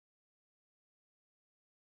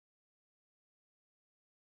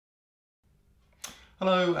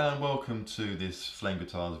Hello and welcome to this Flame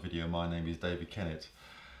Guitars video. My name is David Kennett,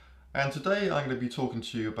 and today I'm going to be talking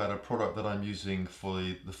to you about a product that I'm using for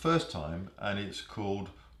the first time, and it's called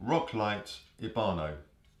Rocklite Ebano,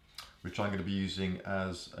 which I'm going to be using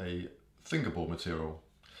as a fingerboard material.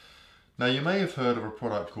 Now, you may have heard of a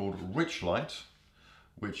product called Rocklite,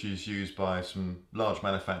 which is used by some large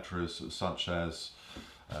manufacturers such as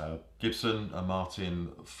Gibson and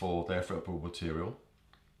Martin for their fretboard material.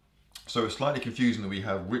 So it's slightly confusing that we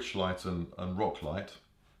have Rocklite and Rocklite.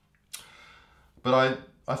 But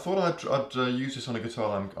I thought I'd use this on a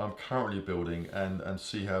guitar I'm currently building and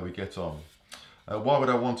see how we get on. Why would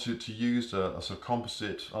I want to use a sort of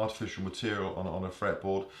composite artificial material on a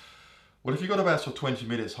fretboard? Well, if you've got about sort of 20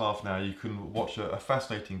 minutes, half an hour, you can watch a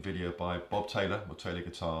fascinating video by Bob Taylor of Taylor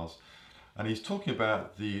Guitars. And he's talking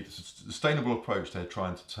about the sustainable approach they're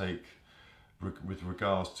trying to take with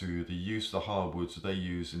regards to the use of the hardwoods that they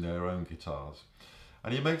use in their own guitars.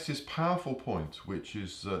 And he makes this powerful point, which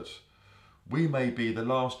is that we may be the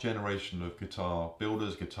last generation of guitar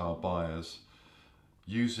builders, guitar buyers,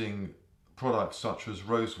 using products such as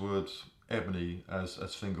rosewood, ebony as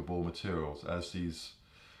fingerboard materials, as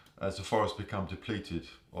the forests become depleted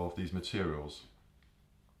of these materials.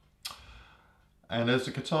 And as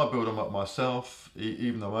a guitar builder myself,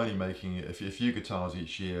 even though I'm only making a few guitars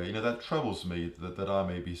each year, that troubles me that I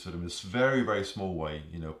may be sort of in this very, very small way,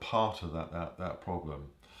 part of that problem.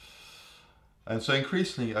 And so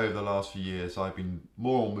increasingly over the last few years, I've been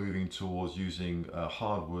more moving towards using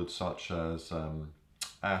hardwood such as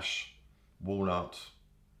ash, walnut,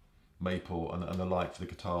 maple, and the like for the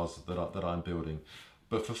guitars that I'm building.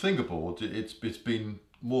 But for fingerboard, it's been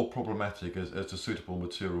more problematic as a suitable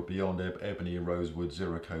material beyond ebony, rosewood,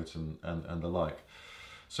 zero coat and the like.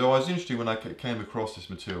 So I was interested when I came across this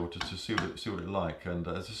material to see what it like, and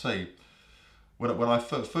as I say, when I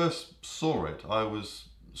first saw it, I was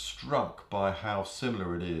struck by how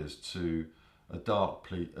similar it is to a dark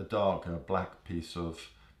black piece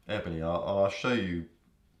of ebony. I'll show you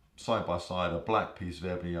side by side a black piece of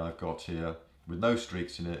ebony I've got here with no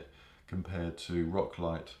streaks in it compared to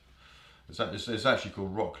Rocklite. It's actually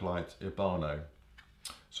called Rocklite Ebano.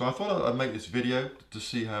 So I thought I'd make this video to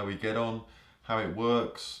see how we get on, how it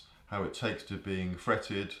works, how it takes to being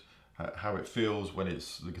fretted, how it feels when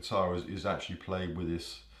the guitar is actually played with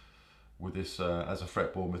this as a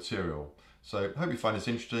fretboard material. So I hope you find this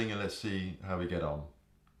interesting, and let's see how we get on.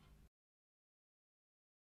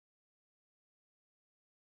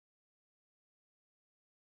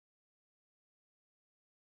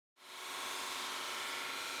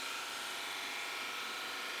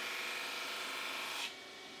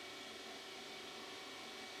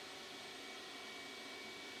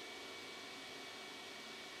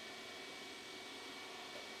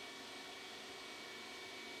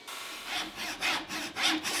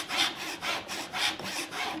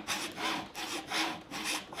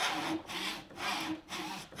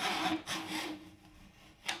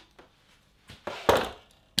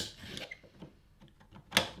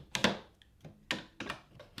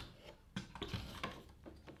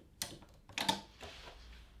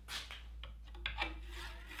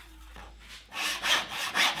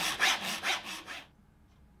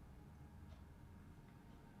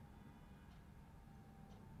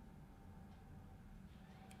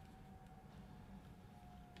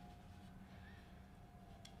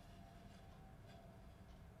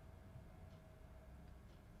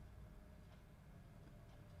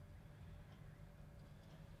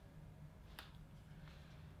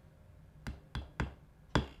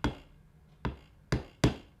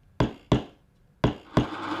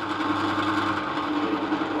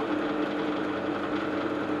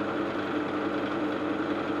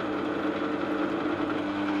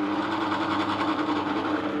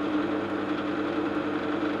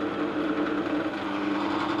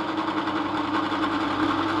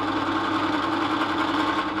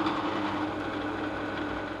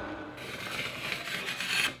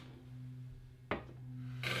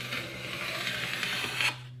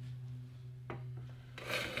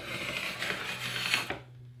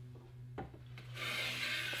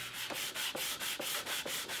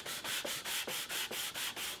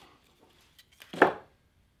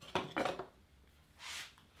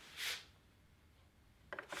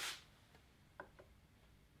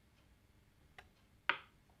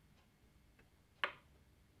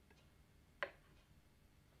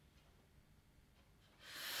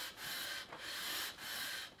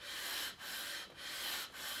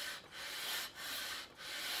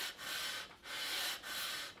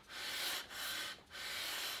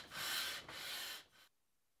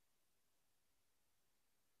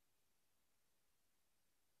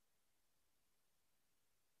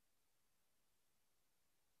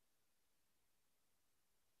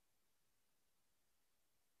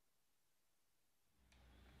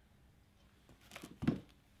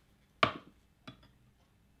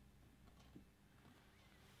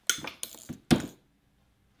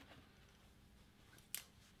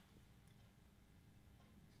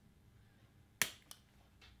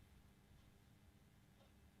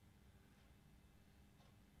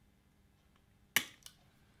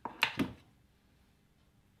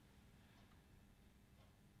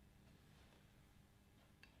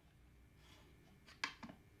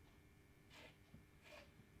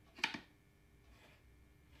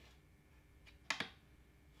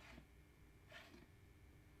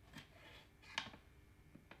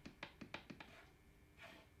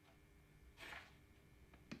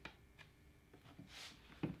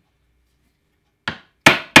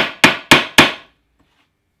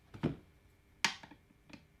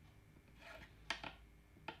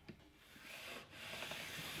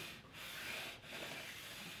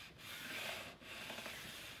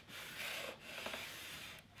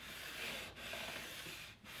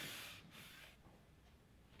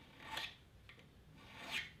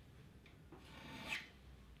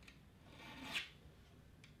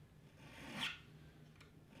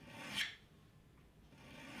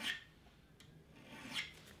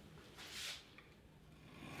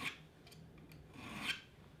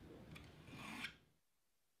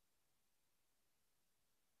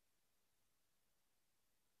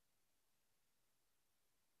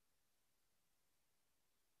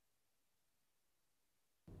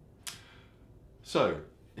 So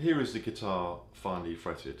here is the guitar finally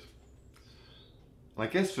fretted. And I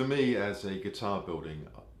guess for me as a guitar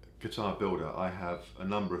builder, I have a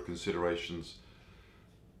number of considerations.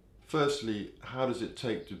 Firstly, how does it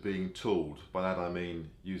take to being tooled? By that I mean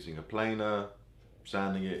using a planer,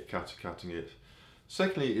 sanding it, cutting it.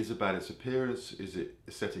 Secondly is about its appearance, is it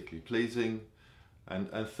aesthetically pleasing? And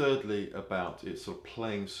thirdly about its sort of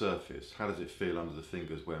playing surface, how does it feel under the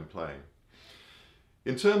fingers when playing?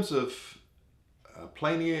 In terms of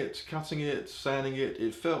planing it, cutting it, sanding it,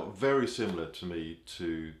 it felt very similar to me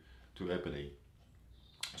to ebony.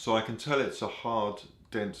 So I can tell it's a hard,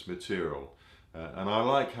 dense material, and I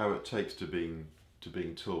like how it takes to being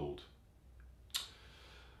tooled.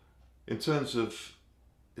 In terms of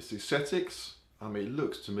its aesthetics, I mean, it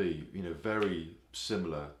looks to me, you know, very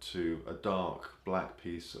similar to a dark black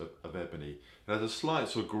piece of ebony. It has a slight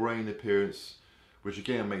sort of grain appearance, which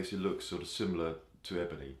again makes it look sort of similar to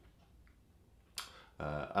ebony.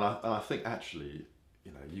 And I think actually,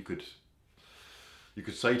 you know, you could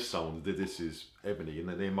say to someone that this is ebony, and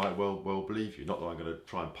they might well believe you. Not that I'm going to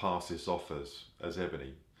try and pass this off as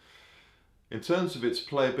ebony. In terms of its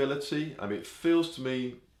playability, I mean, it feels to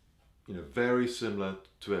me, you know, very similar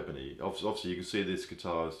to ebony. Obviously, you can see this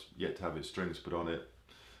guitar has yet to have its strings put on it,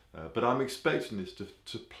 but I'm expecting this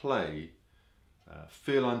to play,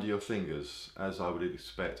 feel under your fingers as I would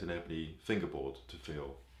expect an ebony fingerboard to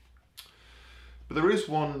feel. But there is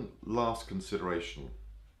one last consideration,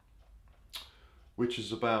 which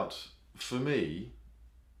is about, for me,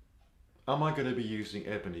 am I going to be using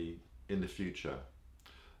ebony in the future?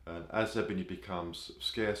 And as ebony becomes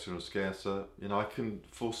scarcer and scarcer, you know, I can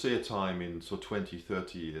foresee a time in sort of 20,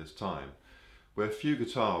 30 years time where few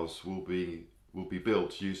guitars will be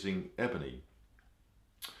built using ebony.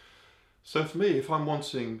 So for me, if I'm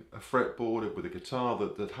wanting a fretboard with a guitar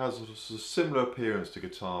that has a similar appearance to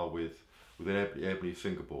guitar with an ebony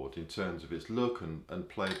fingerboard in terms of its look and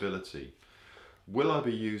playability, will I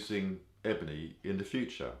be using ebony in the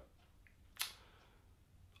future?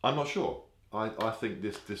 I'm not sure. I think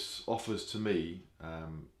this offers to me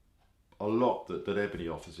a lot that ebony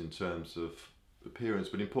offers in terms of appearance,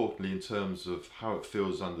 but importantly in terms of how it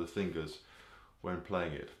feels under the fingers when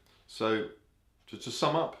playing it. So to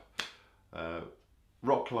sum up,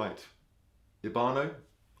 Rocklite Ebano,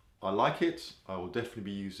 I like it. I will definitely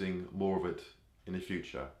be using more of it in the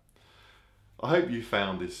future. I hope you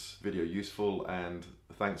found this video useful, and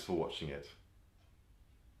thanks for watching it.